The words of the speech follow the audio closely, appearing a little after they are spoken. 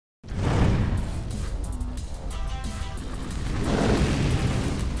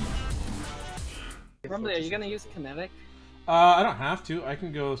Rumbly, are you gonna use kinetic? I don't have to. I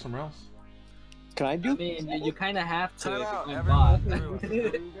can go somewhere else. Can I do? I mean, you kind of have to. Time if out, you're everyone going bot. through. You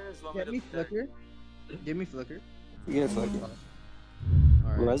guys want Get me to protect? flicker. Give me flicker. Yeah, fuck it.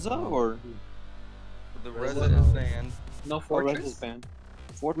 Alright. Reza or? The Resident is banned. No Oh, fortress. Reza's banned.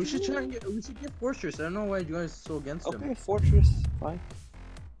 We Fortress? should try and we should get Fortress. I don't know why you guys are so against him. Okay, Fortress. Fine.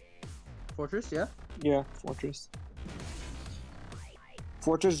 Fortress, yeah? Yeah, Fortress.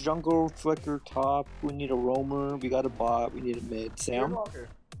 Fortress, jungle, flicker, top. We need a roamer. We got a bot. We need a mid. Sam?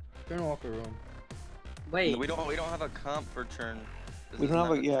 Turn Walker room. Wait, We don't have a comp for churn. This We is don't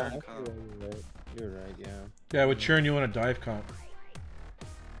have not a- yeah. churn comp. You're right, yeah. Yeah, with churn, you want a dive comp.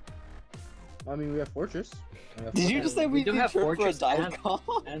 I mean, we have Fortress. Did you just say We we do can have turn for a Fortress dive and- comp?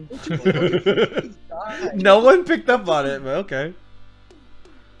 and No one picked up on it, but okay.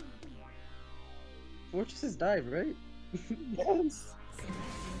 Fortress is dive, right? Yes.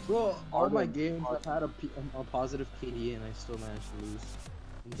 Bro, all my Arden. games I've had a positive KD and I still managed to lose.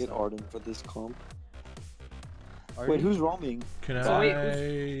 Get Arden for this comp. Arden? Wait, who's roaming? Can So I?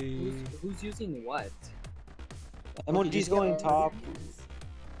 wait, who's using what? MOG's going top.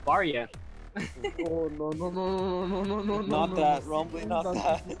 Varya. Oh no! Not that, Rumbly, not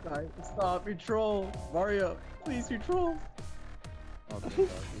that. This guy. Stop, you troll! Varya, please, you troll! Oh, thank God,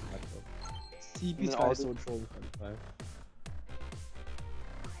 he's not troll. CP And Sky Arden. is so troll. 25.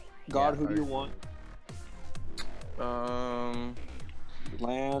 God, Yeah, who do you Arden. want?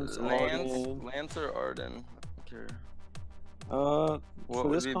 Lance, Arden. Lance or Arden? Okay. What What for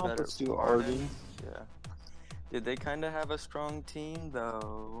would this be comp, better? let's do Arden. Yeah. Did they kind of have a strong team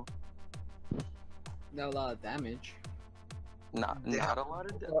though? Not a lot of damage. Not a lot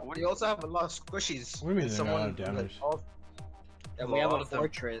of. What do We also have a lot of squishies. What do you mean If they're not a lot of damage? And Well, we have all a of them.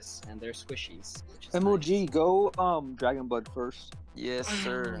 fortress, and they're squishies. Which is MOG, nice. go Dragon Blood first. Yes,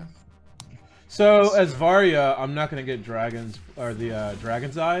 sir. So as Varya, I'm not gonna get dragons or the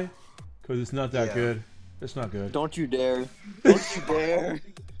dragon's eye, cause it's not that Yeah. good. It's not good. Don't you dare. Don't you dare.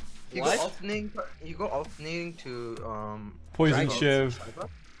 You What? go alternating. You go alternating to Poison dragons. shiv.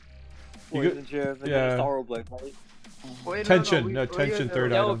 You Poison Shiv, and yeah. then Sorrow Blade, right? Wait, Tension, no we tension. had,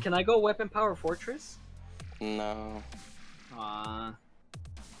 Third Yo, item. can I go weapon power fortress? No.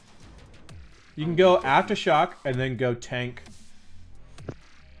 You can go aftershock and then go tank.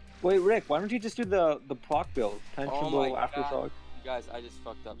 Wait, Rick, why don't you just do the proc build? Tension Oh blow, my aftershock. God. Guys, I just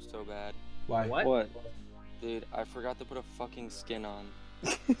fucked up so bad. Why? What? What? Dude, I forgot to put a fucking skin on.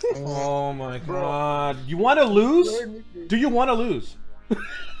 Oh my god. You want to lose? Do you want to lose?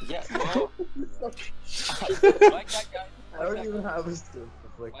 Yeah, bro. like that guy. I don't even have a stick.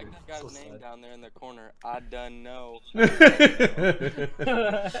 Like that guy's name down there in the corner. I done know.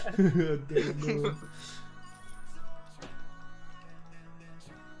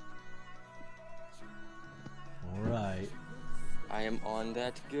 Alright. I am on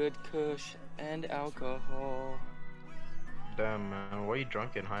that good kush and alcohol. Damn man, why are you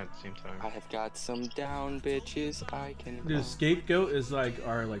drunk and high at the same time? I have got some down bitches I can The call. scapegoat is like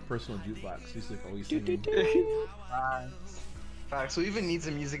our personal jukebox. He's like always singing. Facts. Who even needs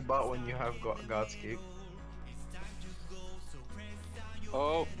a music bot when you have Godscape?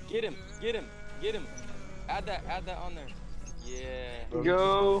 Oh, get him, get him, get him. Add that on there. Yeah.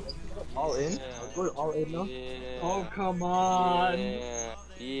 Go. All in? Yeah. We're all in now? Yeah. Oh, come on. Yeah.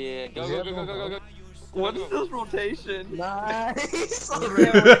 Yeah. Go. What is this rotation? Nice!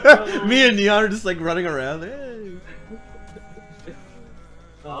 Me and Neon are just like running around. Hey.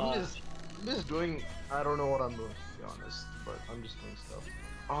 I'm just doing. I don't know what I'm doing, to be honest, but I'm just doing stuff.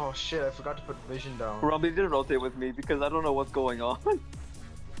 Oh shit! I forgot to put vision down. Robbie didn't rotate with me because I don't know what's going on.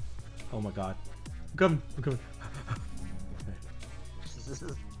 Oh my god. I'm coming. I'm coming.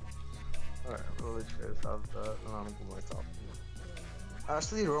 Alright, we'll let you guys have that, and I'm gonna go my top.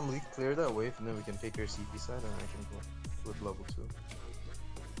 Actually, Rumbly, clear that wave, and then we can take your CP side, and I can go with level 2.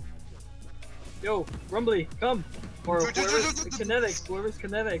 Yo, Rumbly, come. Or whoever's kinetic. Whoever's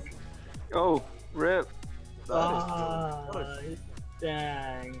kinetic. Oh, rip.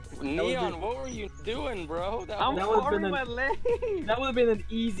 Dang. Neon, what were you doing, bro? I'm That would've farming been my lane. That would have been an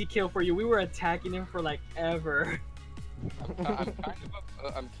easy kill for you. We were attacking him for like ever.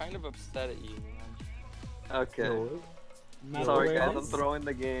 I'm kind of upset at you, man. Okay. Not Sorry the way guys, it I'm is. throwing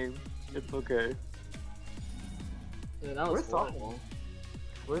the game. It's okay. Yeah, that was We're talking. horrible.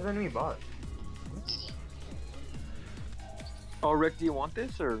 Where's enemy bot? Oh, Rick, do you want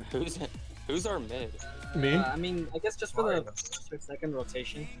this or? Who's our mid? Me? I mean, I guess just for the 6-second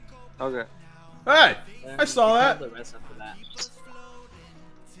rotation. Okay. Hey! Then I saw we can that. have the rest after that.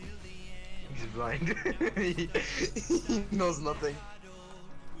 He's blind. He knows nothing.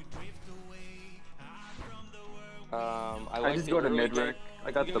 like just the go to early mid, game- Rick.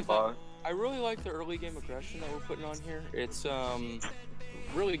 I got the because bug. I really like the early game aggression that we're putting on here. It's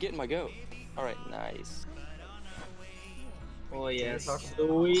really getting my goat. All right, nice. Oh yes, talk-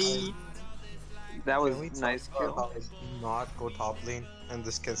 sweet. That was Can we talk nice about kill. how I do not go top lane and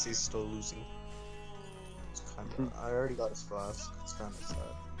this Kenzie's still losing? It's kinda. I already got his flask. It's kinda sad.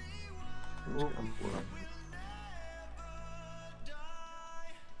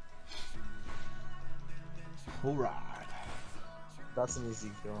 Alright. That's an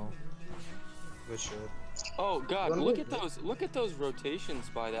easy kill. Good shit. Oh god, Run look with at those rotations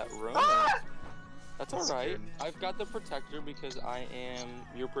by that roam. That's That's alright. good. I've got the protector because I am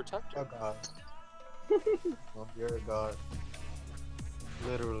your protector. Oh god. Oh, you're a god.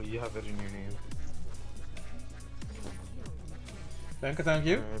 Literally, you have it in your name. Thank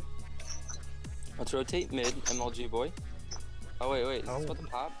you. Alright. Let's rotate mid, MLG boy. Oh wait, is this about to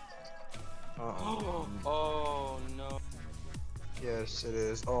pop? Oh no. Yes, it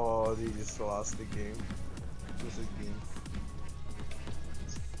is. Oh, they just lost the game. This is game.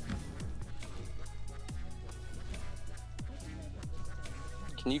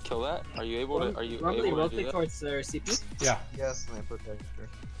 Can you kill that? Are you able to? Are you Rumbly, able to do rotate that? towards their CP. Yeah. Yes, my protector.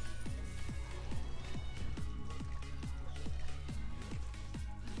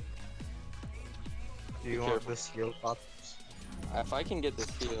 Do you want careful. this heal pops? If I can get this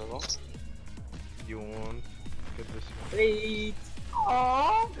heal. You want get this heal? Wait.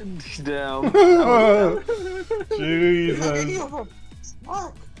 Damn. Jesus.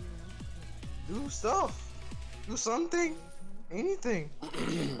 Fuck! Do stuff! Do something! Anything!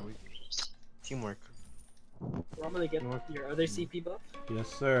 Teamwork. Rumbly, get your other CP buff. Yes,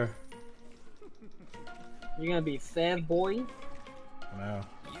 sir. You're gonna be fan boy. Wow.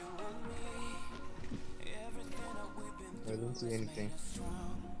 I don't see anything.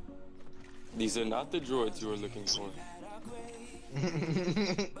 These are not the droids you are looking for.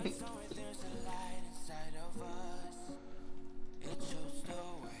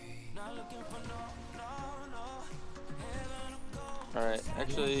 Alright,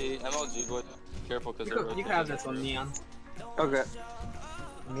 actually, MLG boy, careful because they're You can have this one, Neon. Okay.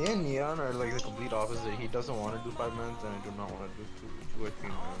 Me and Neon are like the complete opposite. He doesn't want to do 5 minutes, and I do not want to do two or 3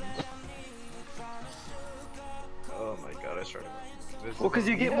 minutes. Oh my god, I started. Well, because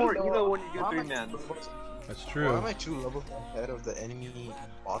you get more elo when you get 3 man. That's Why true. am I 2 levels ahead of the enemy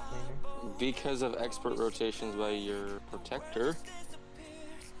bot laner? because of expert rotations by your protector.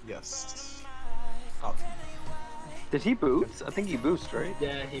 Yes. Did he boost? I think he boosted, right?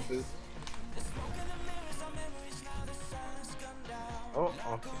 Yeah, he boost. Oh,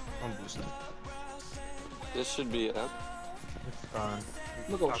 okay. I'm boosting. This should be up. It's gone.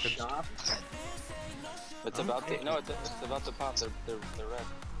 Look at Talking- shop. It's about to. No, it's about to pop. They're red.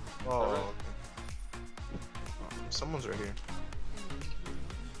 Oh, Alright. okay. Someone's right here.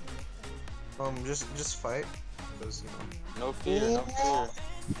 Just fight, because you know. No fear. No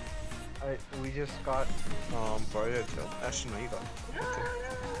fear. We just got Varya killed. Actually, no, you got. Okay.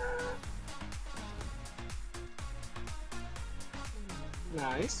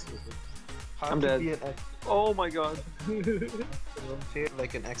 Nice. How I'm to dead. be an Oh my god. rotate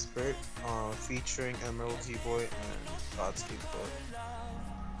like an expert, featuring Emerald Z-Boy and Godspeed Boy.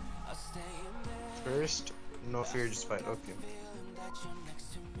 First, no fear, just fight. Okay.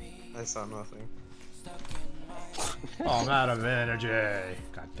 I saw nothing. Oh, I'm out of energy.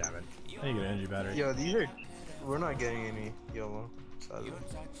 God damn it. I need to get an energy battery. Yo, these are. We're not getting any yellow, sadly.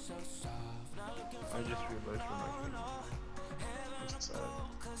 I just realized we're not getting. It's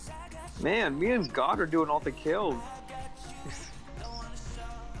sad. Man, me and God are doing all the kills.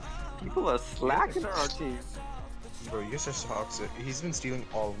 People are slacking on our team. Bro, you're so toxic. He's been stealing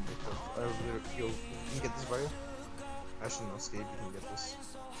all of my kills. Yo, can you get this, Varya? Actually, no, Steve, you can get this.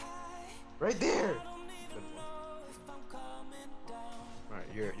 Right there! Good one. Alright,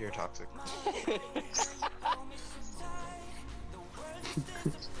 you're toxic.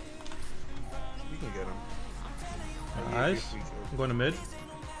 We can get him. Nice. I'm going to mid.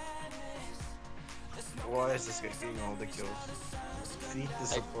 Why is this guy getting all the kills? Feed the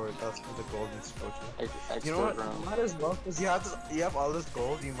support, that's what the gold is supposed to. Expert You know what? round. Might as well, because you have all this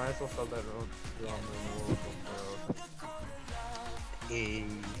gold, you might as well sell that round. Hey,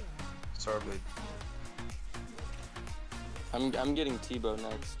 Starblade. I'm getting T-Bow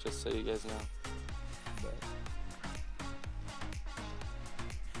next, just so you guys know.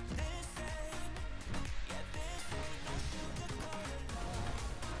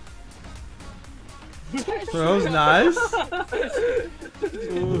 That was nice.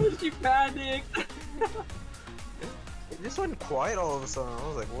 She panicked. It just went quiet all of a sudden. I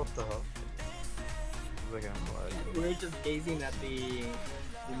was like, what the hell? like I'm glad. We were just gazing at the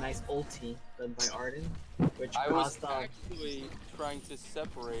nice ulti done by Arden, which I was caused actually trying to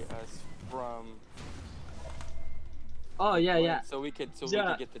separate us from. Oh yeah. So we could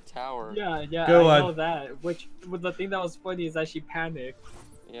Yeah. get the tower. Yeah, Go I on. know that. Which, the thing that was funny is that she panicked.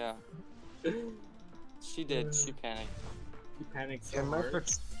 Yeah. She did. She panicked. She panicked so Can hard.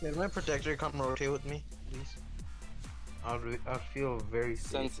 my protector come rotate with me, please? I'll feel very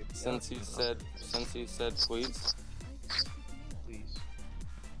safe. Since you said please. Please.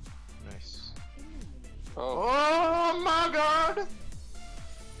 Nice. Oh. Oh my god!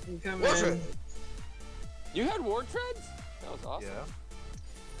 Come What's in. it? You had ward treads? That was awesome.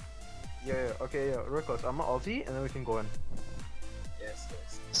 Yeah. Okay, real close. I'm gonna ulti and then we can go in. Yes.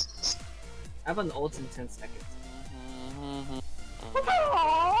 I have an ult in 10 seconds.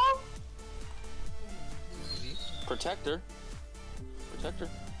 Protector.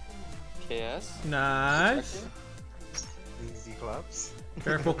 KS. Nice. Easy claps.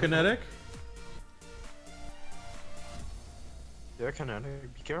 Careful, kinetic. Yeah,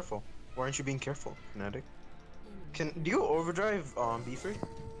 kinetic. Be careful. Why aren't you being careful, kinetic? Do you overdrive B3?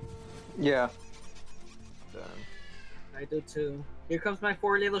 Yeah. Damn. I do too. Here comes my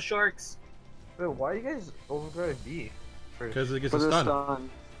 4 little sharks. Wait, why you guys overdrive B? Because it gets For a the stun. stun.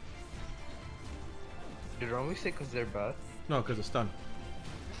 Did Rumley say because they're bad? No, because it's stun.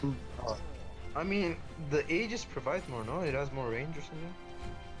 I mean, the A just provides more, no? It has more range or something?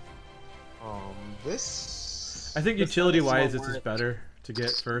 This... I think The stun is utility-wise, more it's just worth. better to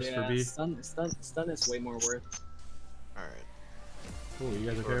get first Yeah, for B. stun is way more worth. Alright. Ooh, you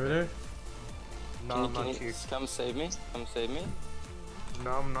guys okay over there? No, I'm not tier... Come save me.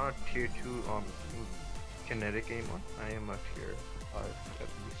 No, I'm not tier 2 kinetic aim one. I am a tier 5 at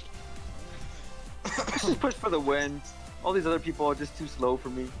least. Just push for the win. All these other people are just too slow for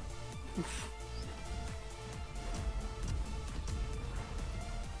me.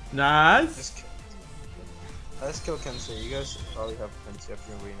 Nice. Let's kill Kensei. You guys probably have Kensei up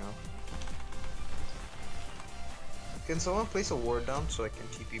your way now. Can someone place a ward down so I can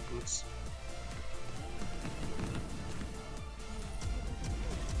TP boots?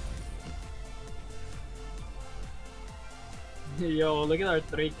 Yo, look at our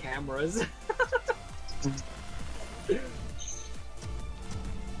 3 cameras.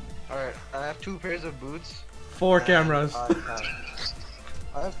 Alright, I have 2 pairs of boots. 4 and cameras. I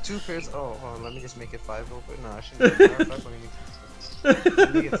have 2 pairs. Oh, hold on, let me just make it 5 real quick. No, I shouldn't. Matter of fact,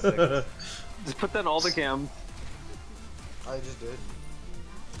 let me get 6. Just put that in all the cams. I just did.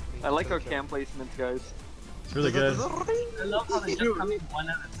 I like our cam placements, guys. It's really good. I love how they just come in one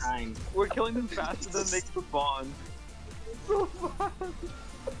at a time. We're killing them faster than they can spawn. So fun.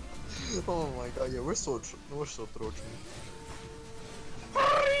 Oh my god, yeah, we're so throaty.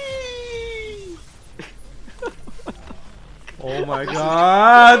 Oh my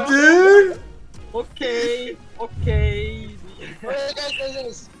god, dude! Okay. Alright,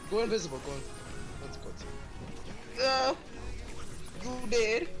 guys. Go invisible, go in. Let's go. You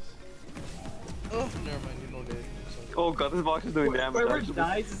dead. Oh, never mind, you're not dead. Oh god, this box is doing damage. Whoever actually.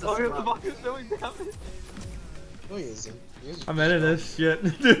 dies is a Oh yeah, the scrub. box is doing damage. No, he isn't. I'm into this shit,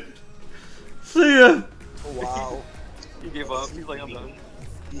 dude. See ya! Oh, wow. He gave up. He's like, I'm done.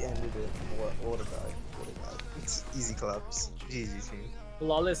 He ended it. What a guy. It's easy claps. GG team.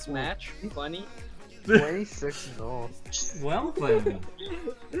 Flawless match. Funny. 26, no. Well played.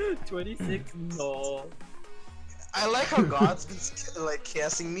 26. No. I like how God's been like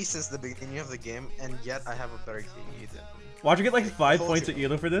casting me since the beginning of the game, and yet I have a better KD than him. Watch you get like 5 points at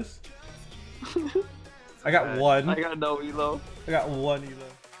Elo for this. I got 1. I got no elo. I got 1 Elo.